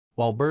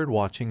While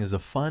birdwatching is a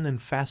fun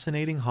and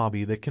fascinating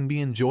hobby that can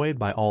be enjoyed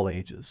by all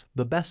ages,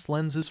 the best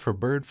lenses for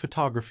bird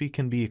photography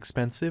can be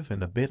expensive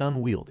and a bit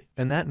unwieldy.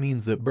 And that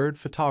means that bird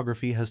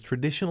photography has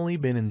traditionally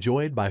been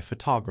enjoyed by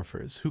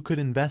photographers who could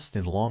invest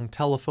in long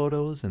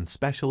telephotos and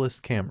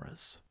specialist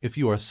cameras. If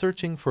you are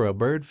searching for a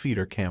bird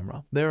feeder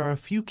camera, there are a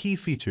few key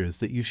features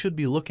that you should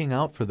be looking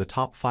out for: the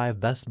top 5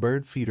 best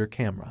bird feeder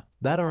camera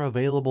that are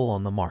available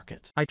on the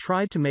market. I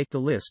tried to make the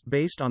list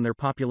based on their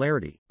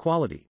popularity,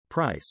 quality,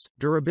 price,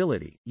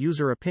 durability,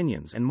 user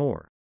opinions and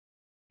more.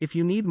 If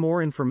you need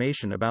more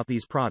information about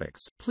these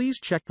products, please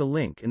check the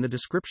link in the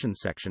description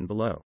section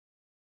below.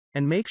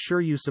 And make sure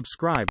you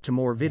subscribe to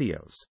more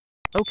videos.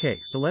 Okay,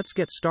 so let's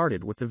get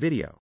started with the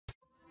video.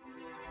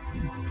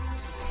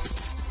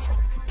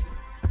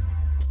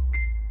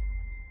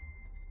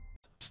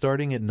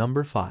 Starting at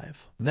number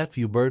 5,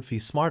 Netvue Birdfy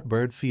Smart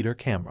Bird Feeder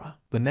Camera.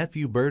 The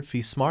Netvue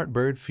Birdfy Smart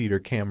Bird Feeder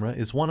Camera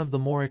is one of the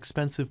more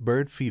expensive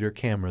bird feeder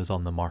cameras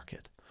on the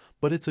market,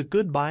 but it's a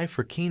good buy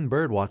for keen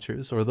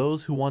birdwatchers or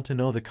those who want to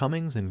know the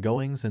comings and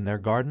goings in their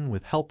garden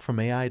with help from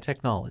AI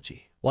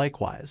technology.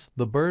 Likewise,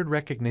 the bird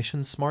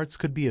recognition smarts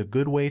could be a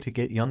good way to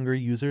get younger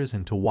users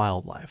into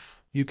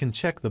wildlife. You can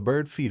check the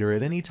bird feeder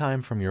at any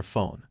time from your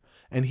phone,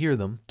 and hear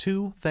them,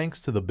 too,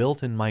 thanks to the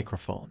built-in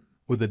microphone.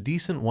 With a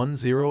decent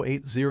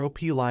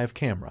 1080p live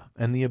camera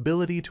and the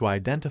ability to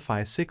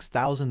identify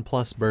 6,000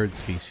 plus bird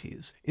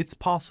species, it's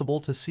possible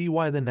to see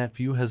why the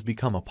Netvue has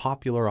become a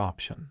popular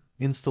option.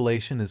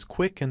 Installation is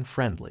quick and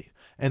friendly,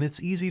 and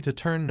it's easy to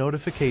turn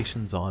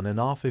notifications on and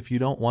off if you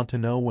don't want to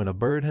know when a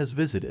bird has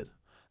visited.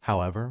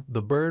 However,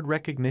 the bird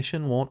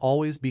recognition won't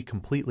always be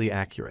completely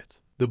accurate.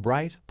 The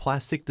bright,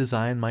 plastic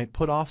design might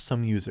put off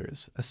some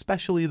users,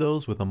 especially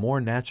those with a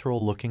more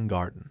natural-looking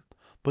garden,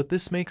 but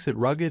this makes it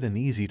rugged and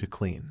easy to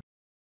clean.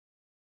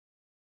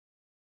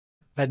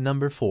 At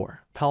number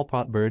 4,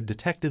 Palprot Bird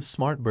Detective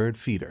Smart Bird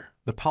Feeder.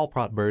 The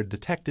Palprot Bird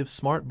Detective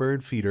Smart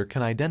Bird Feeder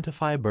can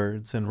identify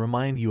birds and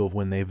remind you of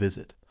when they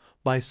visit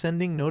by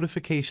sending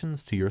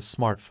notifications to your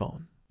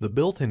smartphone. The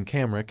built-in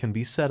camera can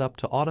be set up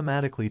to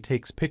automatically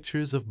take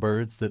pictures of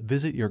birds that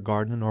visit your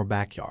garden or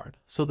backyard,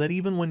 so that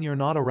even when you're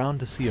not around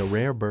to see a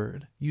rare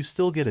bird, you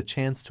still get a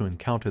chance to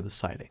encounter the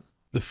sighting.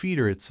 The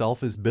feeder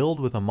itself is built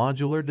with a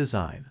modular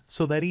design,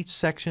 so that each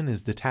section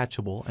is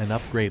detachable and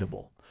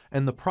upgradable,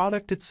 and the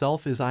product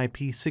itself is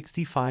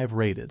IP65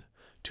 rated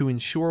to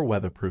ensure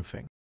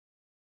weatherproofing.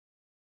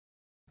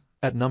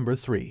 At number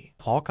 3,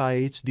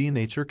 Hawkeye HD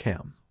Nature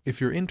Cam.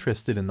 If you're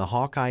interested in the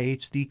Hawkeye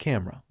HD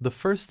camera, the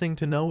first thing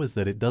to know is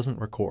that it doesn't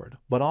record,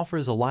 but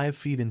offers a live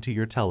feed into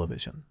your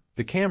television.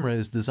 The camera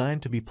is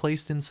designed to be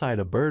placed inside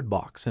a bird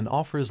box and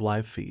offers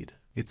live feed.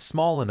 It's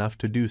small enough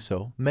to do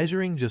so,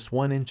 measuring just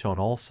 1 inch on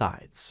all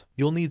sides.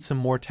 You'll need some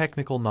more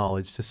technical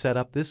knowledge to set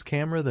up this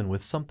camera than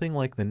with something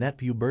like the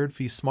Netvue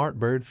Birdfy Smart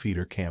Bird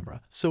Feeder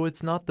camera, so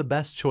it's not the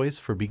best choice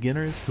for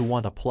beginners who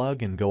want a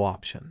plug-and-go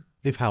option.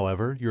 If,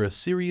 however, you're a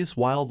serious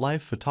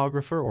wildlife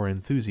photographer or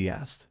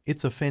enthusiast,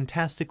 it's a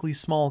fantastically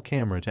small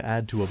camera to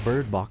add to a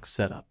bird box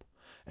setup,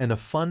 and a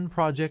fun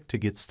project to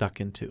get stuck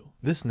into.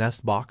 This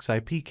Nest Box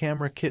IP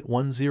Camera Kit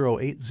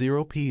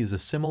 1080p is a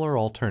similar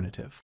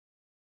alternative.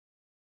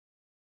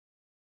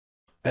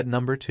 At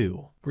number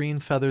 2, Green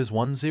Feathers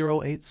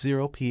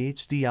 1080p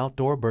HD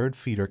Outdoor Bird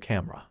Feeder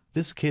Camera.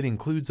 This kit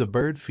includes a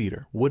bird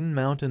feeder, wooden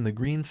mount and the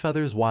Green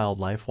Feathers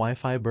Wildlife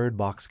Wi-Fi Bird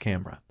Box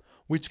camera,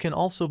 which can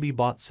also be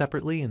bought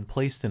separately and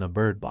placed in a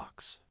bird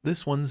box.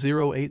 This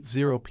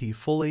 1080p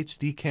Full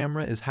HD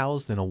camera is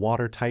housed in a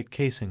watertight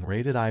casing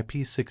rated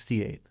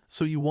IP68,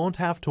 so you won't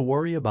have to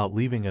worry about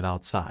leaving it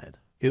outside.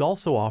 It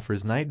also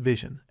offers night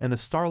vision and a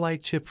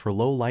starlight chip for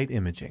low-light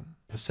imaging.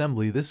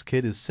 Assembly: this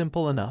kit is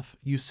simple enough.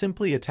 You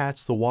simply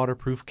attach the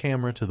waterproof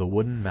camera to the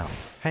wooden mount,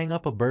 hang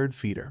up a bird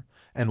feeder,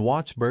 and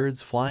watch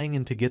birds flying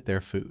in to get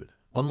their food.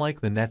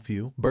 Unlike the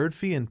Netvue,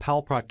 Birdfy, and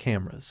Palprot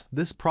cameras,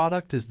 this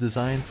product is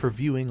designed for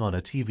viewing on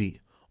a TV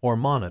or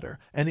monitor,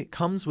 and it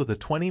comes with a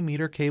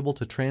 20-meter cable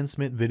to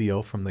transmit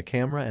video from the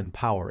camera and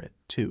power it,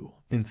 too.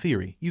 In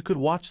theory, you could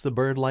watch the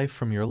bird life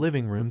from your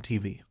living room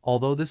TV,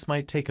 although this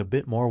might take a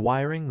bit more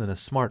wiring than a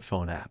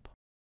smartphone app.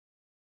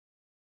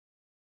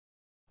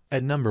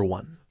 At number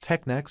 1,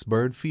 Technaxx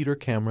Bird Feeder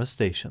Camera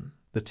Station.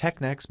 The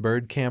Technaxx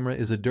Bird Camera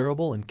is a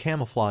durable and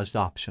camouflaged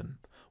option,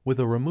 with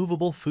a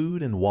removable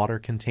food and water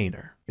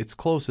container. Its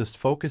closest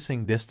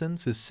focusing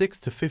distance is 6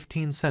 to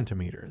 15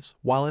 centimeters,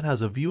 while it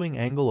has a viewing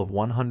angle of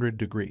 100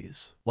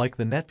 degrees. Like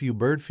the Netvue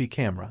Birdfy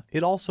camera,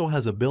 it also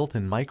has a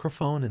built-in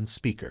microphone and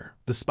speaker.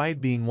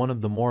 Despite being one of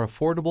the more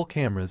affordable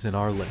cameras in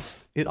our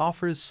list, it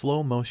offers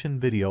slow-motion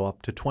video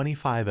up to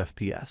 25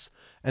 FPS,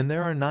 and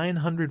there are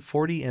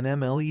 940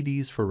 nm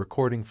LEDs for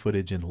recording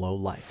footage in low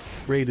light.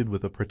 Rated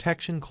with a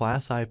protection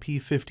class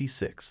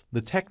IP56,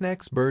 the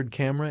Technaxx Bird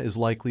camera is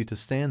likely to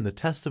stand the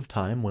test of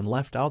time when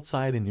left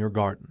outside in your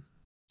garden.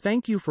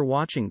 Thank you for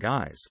watching,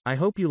 guys. I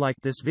hope you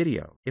liked this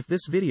video. If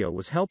this video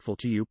was helpful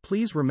to you,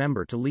 please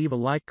remember to leave a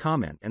like,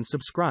 comment and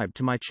subscribe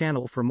to my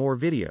channel for more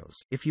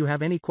videos. If you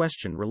have any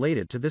question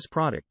related to this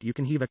product, you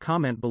can leave a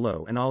comment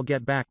below and I'll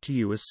get back to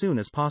you as soon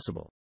as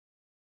possible.